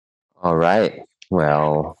All right.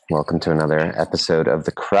 Well, welcome to another episode of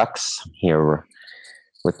the Crux here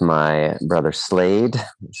with my brother Slade.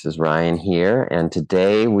 This is Ryan here. And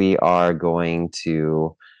today we are going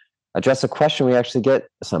to address a question we actually get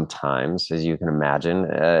sometimes, as you can imagine,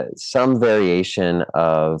 some variation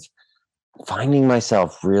of finding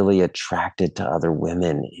myself really attracted to other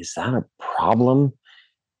women. Is that a problem?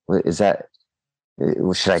 Is that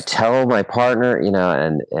should I tell my partner?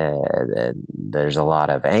 And there's a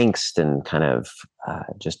lot of angst and kind of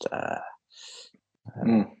just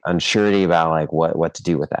unsurety about like what to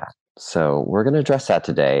do with that. So we're going to address that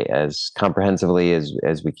today as comprehensively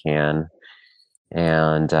as we can,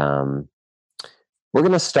 and we're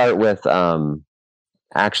going to start with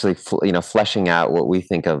actually fleshing out what we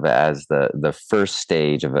think of as the first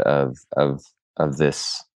stage of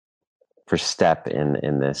this first step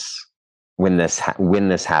in this when this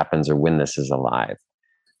happens or when this is alive.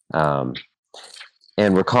 And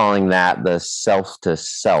we're calling that the self to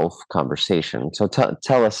self conversation. So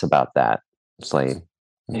tell us about that, Slade.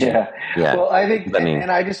 Yeah. Yeah. Well, I think, I mean,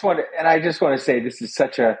 I just want to say this is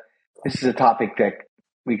a topic that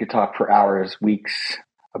we could talk for hours, weeks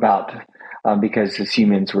about, because as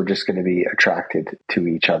humans, we're just going to be attracted to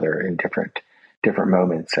each other in different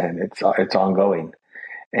moments, and it's ongoing,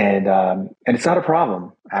 and it's not a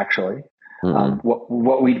problem actually.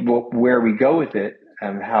 Where we go with it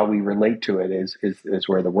and how we relate to it is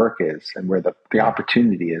where the work is and where the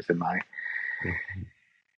opportunity is in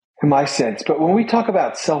my sense. But when we talk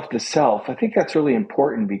about self to self, I think that's really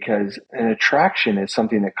important because an attraction is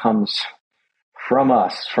something that comes from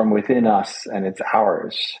us, from within us, and it's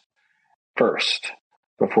ours first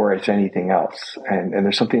before it's anything else. And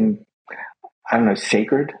there's something, I don't know,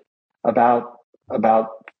 sacred about about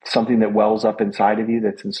something that wells up inside of you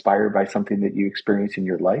that's inspired by something that you experience in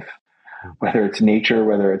your life, whether it's nature,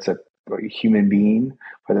 whether it's a human being,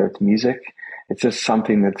 whether it's music. It's just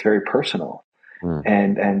something that's very personal.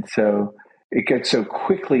 And so it gets so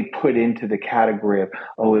quickly put into the category of,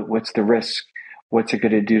 oh, what's the risk? What's it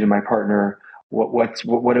going to do to my partner?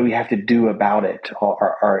 What do we have to do about it?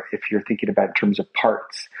 Or if you're thinking about in terms of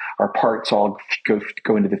parts, our parts all go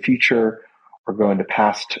into the future or go into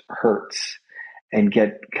past hurts and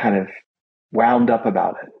get kind of wound up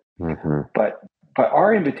about it. But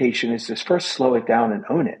our invitation is to first slow it down and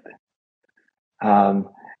own it.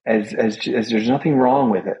 As there's nothing wrong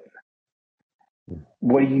with it.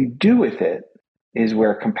 What do you do with it is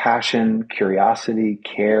where compassion, curiosity,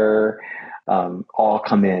 care, all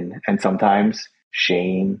come in, and sometimes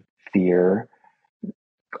shame, fear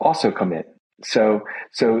also come in. So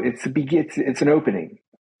it's an opening,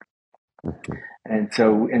 and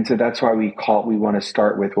so that's why we want to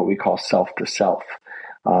start with what we call self to self,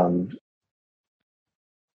 and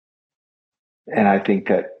I think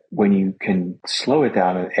that when you can slow it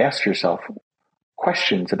down and ask yourself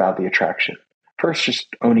questions about the attraction, first just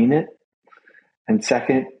owning it, and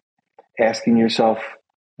second asking yourself,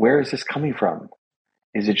 where is this coming from?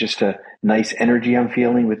 Is it just a nice energy I'm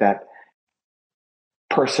feeling with that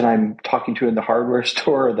person I'm talking to in the hardware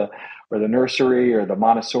store, or the nursery, or the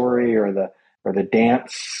Montessori, or the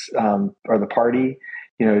dance, or the party?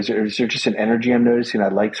 Is there just an energy I'm noticing? I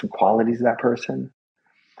like some qualities of that person,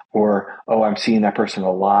 or oh, I'm seeing that person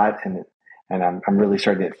a lot, and I'm really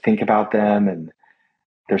starting to think about them, and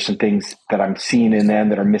there's some things that I'm seeing in them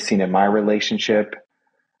that are missing in my relationship.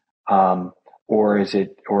 Or is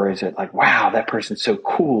it like, wow, that person's so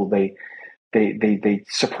cool. They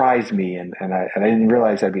surprised me, and I didn't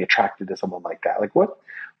realize I'd be attracted to someone like that. Like what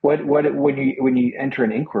when you enter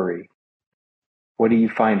an inquiry, what do you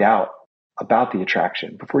find out about the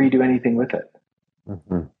attraction before you do anything with it?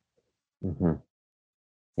 mm-hmm. Mm-hmm.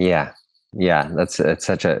 Yeah, yeah, it's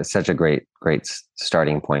such a great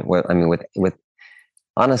starting point. Well, I mean, with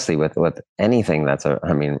honestly, with anything that's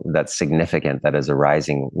significant that is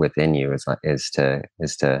arising within you is to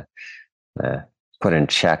uh, put in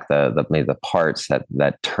check maybe the parts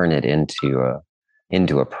that turn it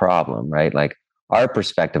into a problem, right? Like our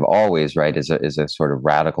perspective always, right, is a sort of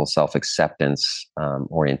radical self acceptance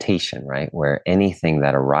orientation, right, where anything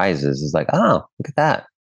that arises is like, oh, look at that,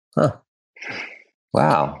 huh,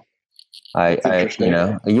 wow. That's interesting.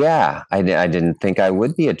 Yeah, I didn't think I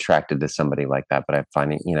would be attracted to somebody like that, but I'm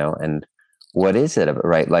finding, and what is it,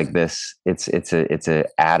 right? Like this, it's a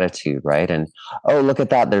attitude, right? And oh, look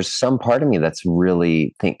at that. There's some part of me that's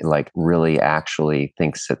really actually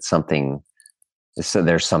thinks that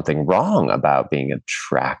there's something wrong about being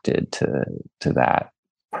attracted to that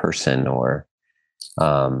person or,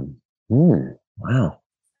 um, wow.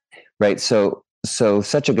 Right. So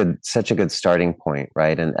such a good starting point,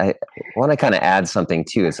 right? And I want to kind of add something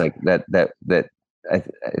too. It's like that I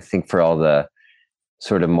think for all the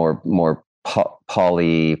sort of more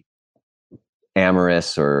polyamorous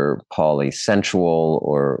or polysensual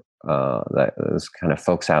or that those kind of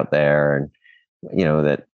folks out there, and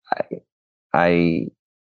that I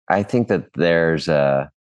I think that there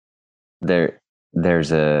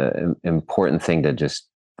there's a important thing to just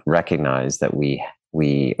recognize that we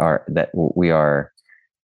are that we are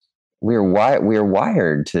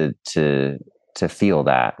wired to feel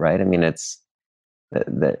that, right? I mean, that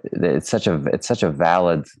it's such a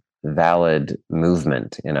valid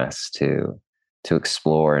movement in us to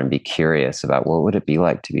explore and be curious about what would it be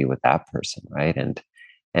like to be with that person, right?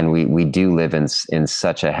 And we do live in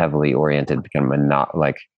such a heavily oriented, kind of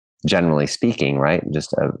like, generally speaking, right,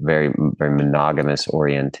 just a very monogamous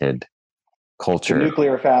oriented The culture,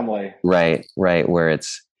 nuclear family. right, where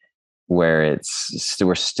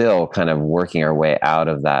we're still kind of working our way out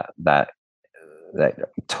of that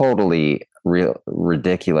totally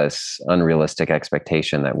ridiculous, unrealistic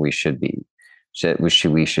expectation that we should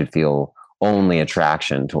feel only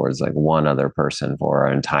attraction towards like one other person for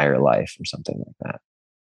our entire life or something like that.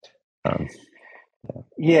 Um,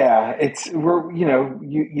 Yeah, there's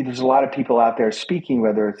a lot of people out there speaking,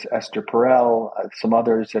 whether it's Esther Perel, some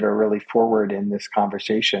others that are really forward in this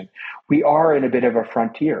conversation. We are in a bit of a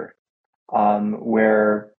frontier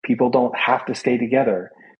where people don't have to stay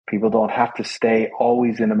together. People don't have to stay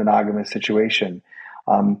always in a monogamous situation.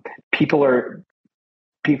 Um, people are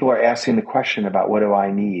people are asking the question about what do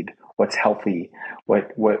I need, what's healthy,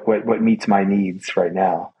 what meets my needs right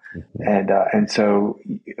now. And so,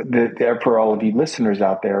 for all of you listeners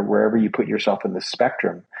out there, wherever you put yourself in the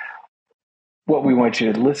spectrum, what we want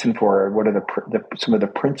you to listen for, what are some of the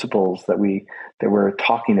principles that we're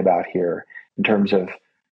talking about here in terms of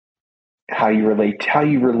how you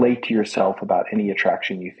relate to yourself about any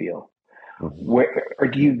attraction you feel. Where, or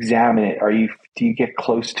do you examine it? Do you get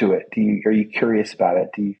close to it? Are you curious about it?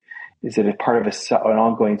 Is it a part of an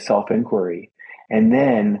ongoing self inquiry? And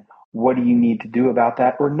then what do you need to do about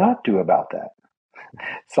that or not do about that?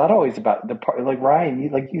 It's not always about the part, like Ryan,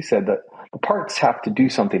 like you said, the parts have to do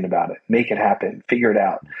something about it, make it happen, figure it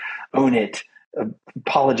out, own it,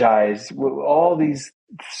 apologize. All these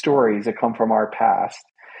stories that come from our past.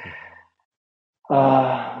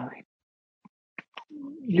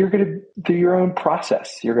 You're going to do your own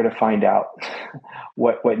process. You're going to find out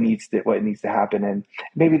what needs to happen, and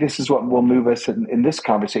maybe this is what will move us in this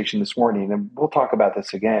conversation this morning. And we'll talk about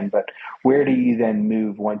this again. But where do you then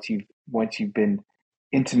move once you've been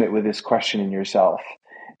intimate with this question in yourself,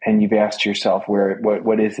 and you've asked yourself,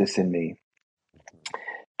 what is this in me?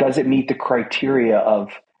 Does it meet the criteria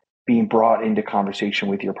of being brought into conversation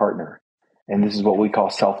with your partner? And this is what we call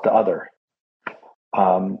self to other.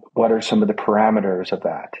 What are some of the parameters of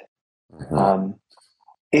that?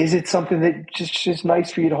 Is it something that just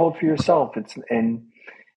nice for you to hold for yourself? It's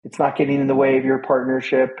not getting in the way of your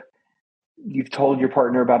partnership. You've told your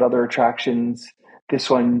partner about other attractions. This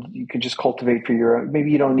one you can just cultivate for your own.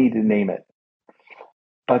 Maybe you don't need to name it,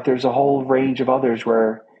 but there's a whole range of others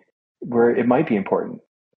where it might be important.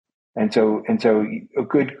 And so a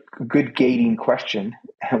good gating question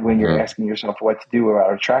when you're asking yourself what to do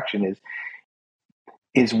about attraction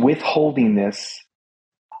is withholding this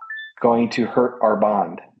going to hurt our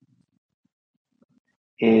bond?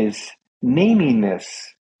 Is naming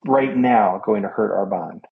this right now going to hurt our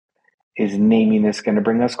bond? Is naming this going to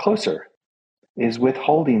bring us closer? Is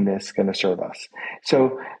withholding this going to serve us?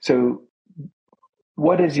 So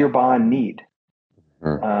what does your bond need?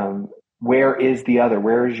 Where is the other?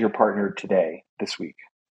 Where is your partner today, this week?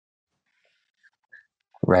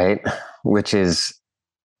 Right. Which is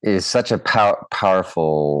such a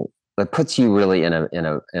powerful, that puts you really in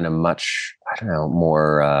a much, I don't know,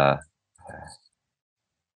 more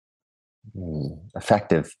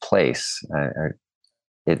effective place.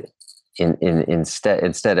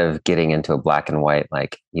 Instead of getting into a black and white,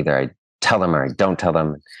 like either I tell them or I don't tell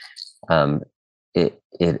them, it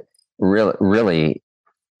really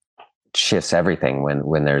shifts everything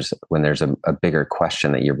when there's a bigger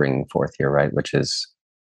question that you're bringing forth here, right? Which is,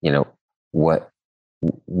 what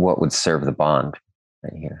would serve the bond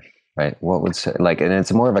right here, right? What would and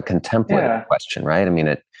it's more of a contemplative question, right? I mean,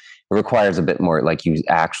 it requires a bit more like you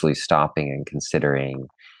actually stopping and considering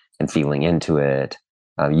and feeling into it,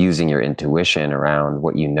 using your intuition around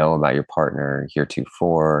what you know about your partner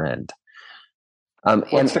heretofore, and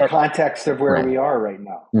what's the context of where we are right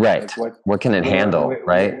now? Right. Like what can it handle?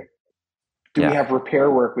 Right. Do we have repair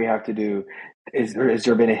work we have to do? Has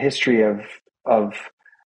there been a history of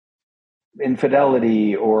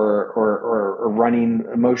infidelity or running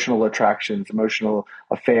emotional attractions, emotional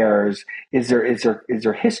affairs? Is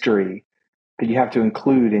there history that you have to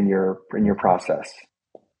include in your process.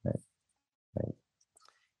 Right. Right.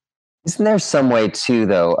 Isn't there some way too,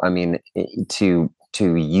 though? I mean, to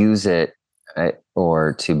use it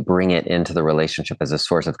or to bring it into the relationship as a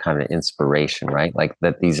source of kind of inspiration, right? Like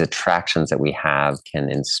that these attractions that we have can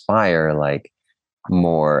inspire like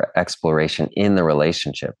more exploration in the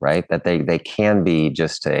relationship, right? That they can be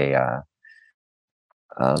just a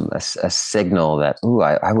signal that, ooh,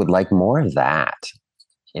 I would like more of that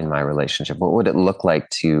in my relationship. What would it look like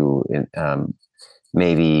to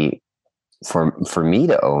maybe for me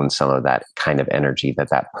to own some of that kind of energy that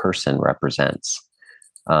that person represents,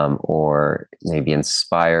 or maybe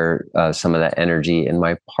inspire some of that energy in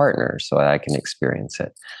my partner so that I can experience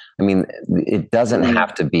it. I mean, it doesn't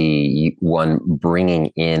have to be one bringing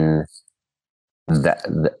in that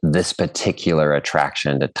this particular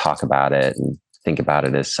attraction to talk about it and think about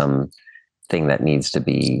it as some thing that needs to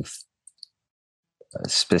be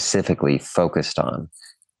specifically focused on.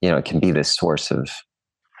 You know, it can be this source of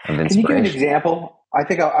Can you give an inspiration. example? I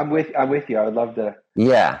think I'm with you. I would love to.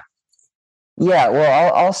 Yeah. Yeah.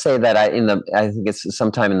 Well, I'll say that I think it's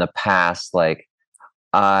sometime in the past, like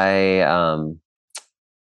I,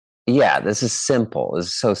 yeah, this is simple. This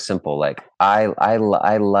is so simple. Like I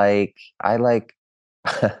like,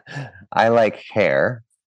 I like hair.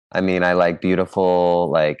 I mean, I like beautiful,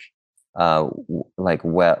 like like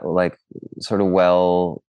sort of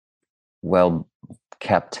well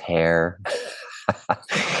kept hair.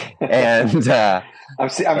 and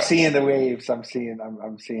I'm seeing the waves. I'm seeing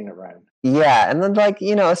it, Ryan. Yeah, and then like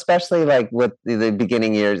especially like with the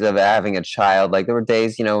beginning years of having a child, like there were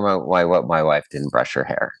days my wife didn't brush her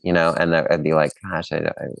hair, and I'd be like, gosh, I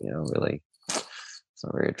really it's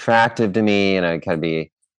not very attractive to me, and I kind of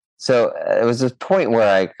be so it was a point where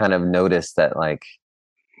I kind of noticed that like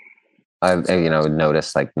I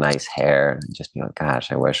noticed like nice hair and just be like,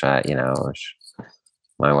 gosh, I wish wish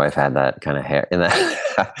my wife had that kind of hair and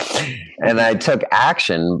that and I took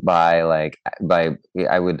action by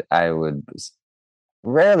I would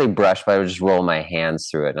rarely brush, but I would just roll my hands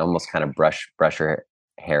through it and almost kind of brush her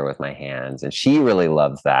hair with my hands. And she really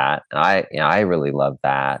loved that. I really loved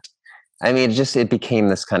that. I mean, it became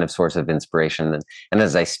this kind of source of inspiration. And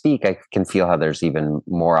as I speak, I can feel how there's even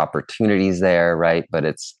more opportunities there, right? But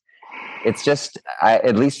it's just,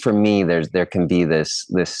 at least for me, there can be this.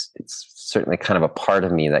 It's certainly kind of a part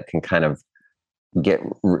of me that can kind of get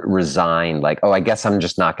resigned, like, oh, I guess I'm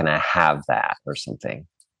just not going to have that or something.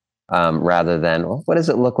 Rather than, well, what does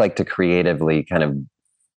it look like to creatively kind of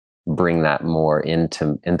bring that more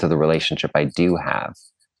into the relationship I do have,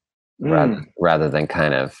 rather than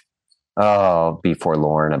kind of be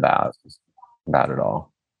forlorn about it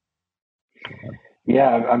all. Yeah,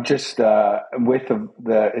 I'm just with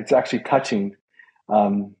the. It's actually touching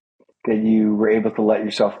that you were able to let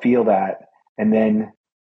yourself feel that, and then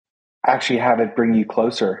actually have it bring you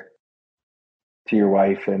closer to your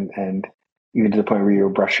wife, and even to the point where you were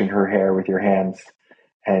brushing her hair with your hands,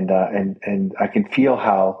 and I can feel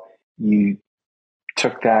how you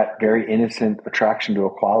took that very innocent attraction to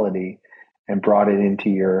equality and brought it into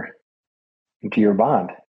your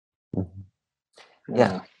bond. Mhm. Yeah,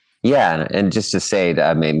 Yeah. yeah, and just to say,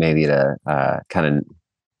 maybe to kind of,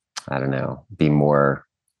 I don't know, be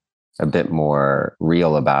a bit more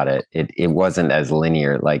real about it. It wasn't as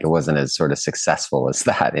linear, like it wasn't as sort of successful as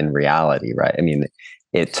that in reality, right? I mean,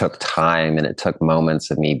 it took time and it took moments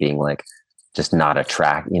of me being like just not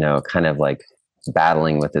kind of like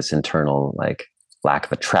battling with this internal like lack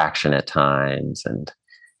of attraction at times, and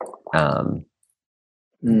um,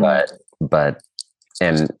 Mm. but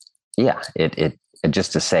and yeah, it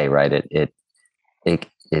just to say, right, it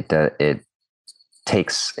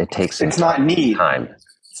takes some It's not neat. time.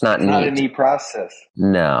 It's not It's not a neat. neat process.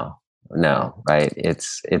 No, Yeah. no, right.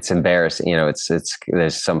 It's embarrassing.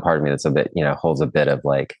 There's some part of me that's a bit, holds a bit of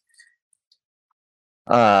like,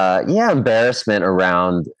 yeah, embarrassment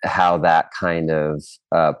around how that kind of,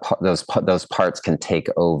 those parts can take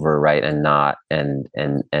over, right. And not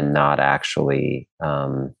actually,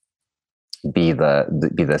 be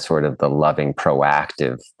the sort of the loving,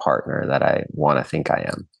 proactive partner that I want to think I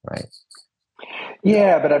am. Right.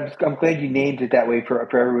 Yeah, but I'm glad you named it that way for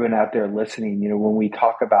everyone out there listening. When we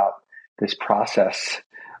talk about this process,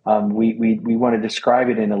 we want to describe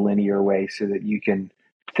it in a linear way so that you can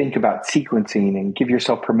think about sequencing and give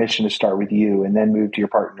yourself permission to start with you and then move to your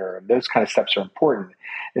partner. And those kind of steps are important.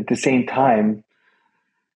 At the same time,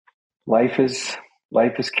 life is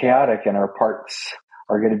life is chaotic, and our parts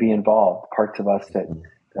are going to be involved. Parts of us that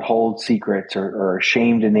hold secrets, or are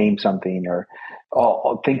ashamed to name something, or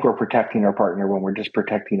think we're protecting our partner when we're just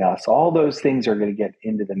protecting us. All those things are going to get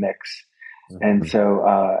into the mix, and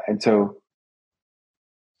Mhm. so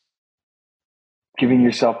giving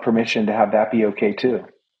yourself permission to have that be okay too.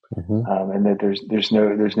 Mm-hmm. And that there's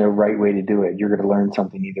no right way to do it. You're going to learn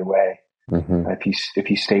something either way Mm-hmm. if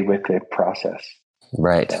you stay with the process.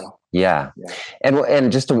 Right. So Yeah. yeah.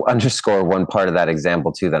 And just to underscore one part of that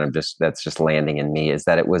example too, that's just landing in me, is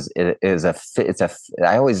that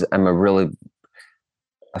I'm a really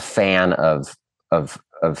a fan of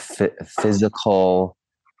physical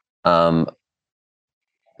um,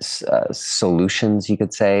 solutions, you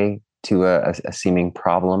could say, to a seeming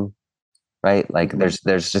problem, right? Like Mm-hmm.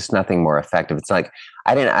 there's just nothing more effective. It's like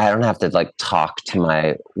I don't have to like talk to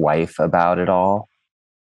my wife about it all.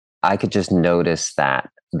 I could just notice that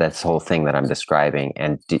this whole thing that I'm describing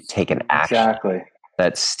and take an action Exactly.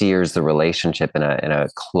 that steers the relationship in a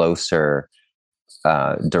closer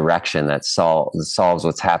direction that solves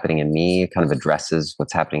what's happening in me, kind of addresses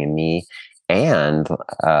what's happening in me, and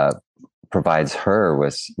provides her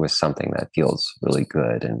with something that feels really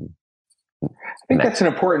good and I think that's an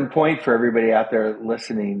important point for everybody out there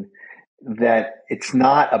listening, that it's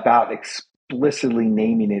not about explicitly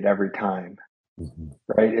naming it every time, Mhm.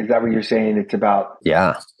 right? Is that what you're saying?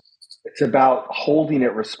 Yeah. It's about holding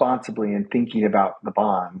it responsibly and thinking about the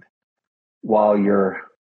bond while you're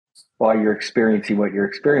experiencing what you're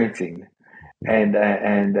experiencing. And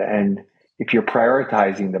if you're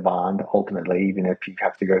prioritizing the bond, ultimately, even if you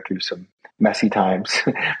have to go through some messy times,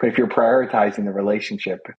 but if you're prioritizing the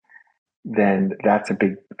relationship, then that's a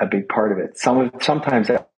big part of it. Sometimes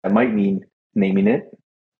that might mean naming it,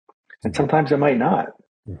 and sometimes it might not.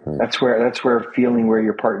 Mm-hmm. That's where feeling where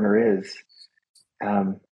your partner is.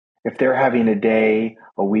 Um, if they're having a day,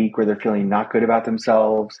 a week where they're feeling not good about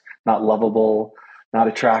themselves, not lovable, not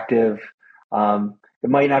attractive, it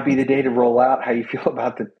might not be the day to roll out how you feel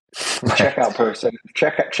about the Right.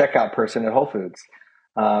 checkout person at Whole Foods.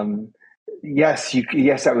 Yes,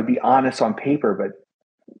 that would be honest on paper, but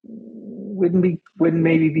wouldn't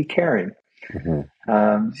maybe be caring. Mm-hmm.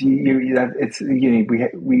 It's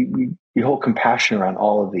we hold compassion around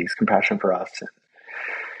all of these, compassion for us and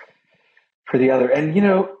for the other, and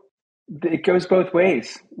it goes both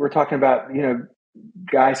ways. We're talking about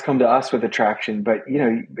guys come to us with attraction, but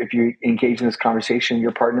if you engage in this conversation,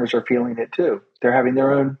 your partners are feeling it too. They're having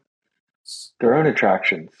their own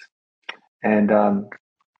attractions, and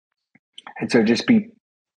so just be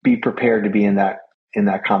prepared to be in that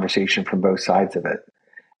conversation from both sides of it.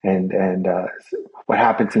 And what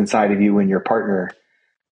happens inside of you when your partner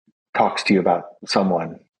talks to you about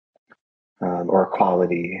someone, or a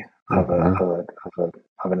quality of Mm-hmm.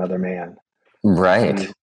 of another man. Right.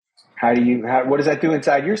 What does that do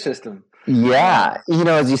inside your system? Yeah,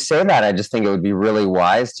 as you say that, I just think it would be really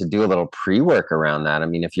wise to do a little pre-work around that. I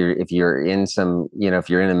mean, if you're in some, if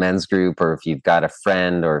you're in a men's group, or if you've got a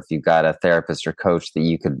friend, or if you've got a therapist or coach, that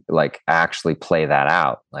you could like actually play that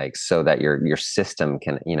out, like so that your system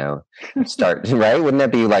can, start right. Wouldn't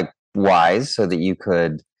that be like wise, so that you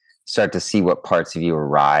could start to see what parts of you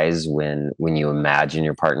arise when you imagine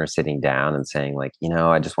your partner sitting down and saying like,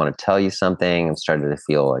 I just want to tell you something. I'm starting to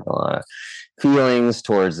feel like a lot of feelings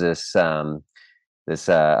towards this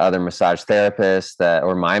other massage therapist,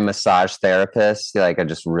 or my massage therapist. Like, I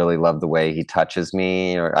just really love the way he touches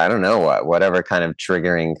me, or I don't know whatever kind of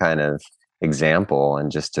triggering kind of example,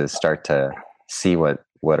 and just to start to see what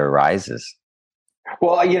arises.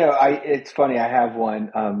 Well, it's funny. I have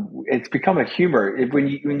one. It's become a humor when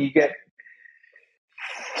you get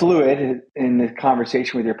fluid in the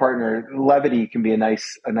conversation with your partner. Levity can be a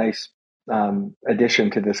nice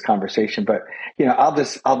addition to this conversation. But I'll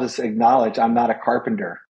just acknowledge I'm not a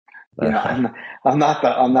carpenter. You know, Uh-huh. I'm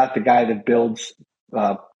not the guy that builds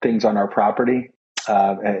things on our property,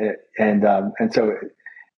 and so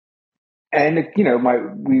my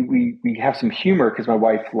we have some humor because my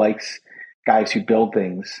wife likes guys who build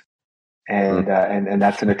things, and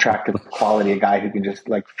that's an attractive quality. A guy who can just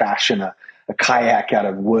like fashion a kayak out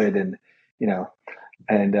of wood, and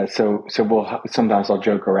so we'll sometimes I'll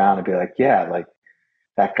joke around and be like, yeah, like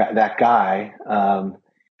that guy,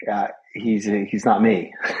 he's not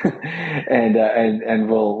me, and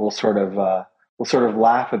we'll sort of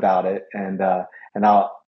laugh about it, and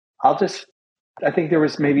I'll just I think there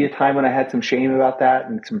was maybe a time when I had some shame about that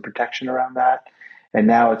and some protection around that, and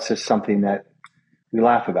now it's just something that we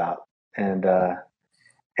laugh about, and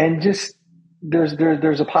just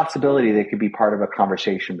there's a possibility that could be part of a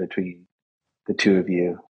conversation between the two of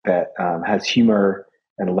you that has humor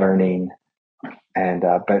and learning, and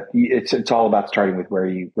but it's all about starting with where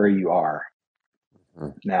you are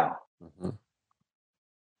now. Mhm.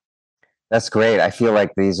 That's great. I feel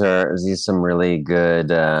like these some really good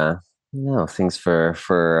things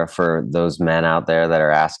for those men out there that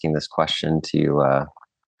are asking this question to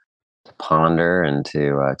ponder and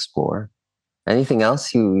to explore. Anything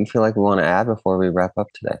else you feel like we want to add before we wrap up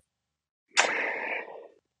today?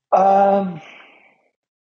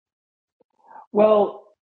 Well,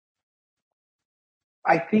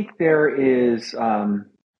 I think there's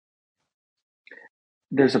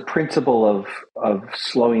a principle of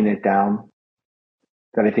slowing it down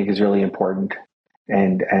that I think is really important,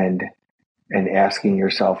 and asking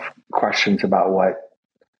yourself questions about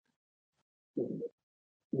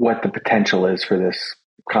what the potential is for this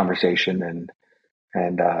conversation,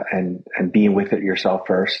 and being with it yourself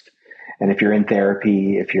first. And if you're in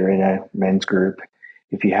therapy, if you're in a men's group,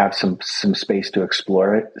 if you have some space to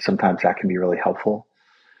explore it, sometimes that can be really helpful,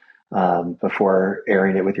 before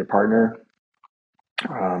airing it with your partner.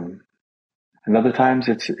 Um, and other times,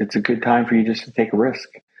 it's a good time for you just to take a risk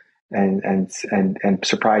and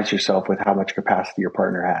surprise yourself with how much capacity your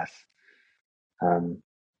partner has. Um,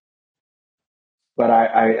 but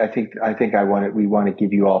we want to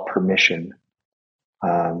give you all permission,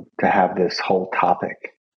 to have this whole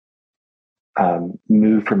topic,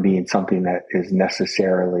 move from being something that is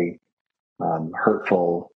necessarily,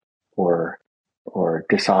 hurtful or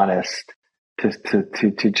dishonest,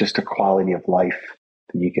 to just a quality of life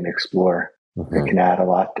that you can explore. That can add a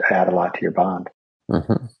lot to your bond.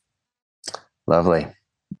 Mm-hmm. Lovely,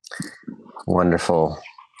 wonderful,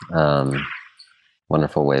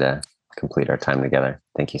 wonderful way to complete our time together.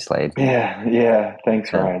 Thank you, Slade. Yeah.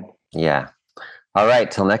 Thanks, Ryan. Yeah. All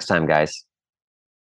right. Till next time, guys.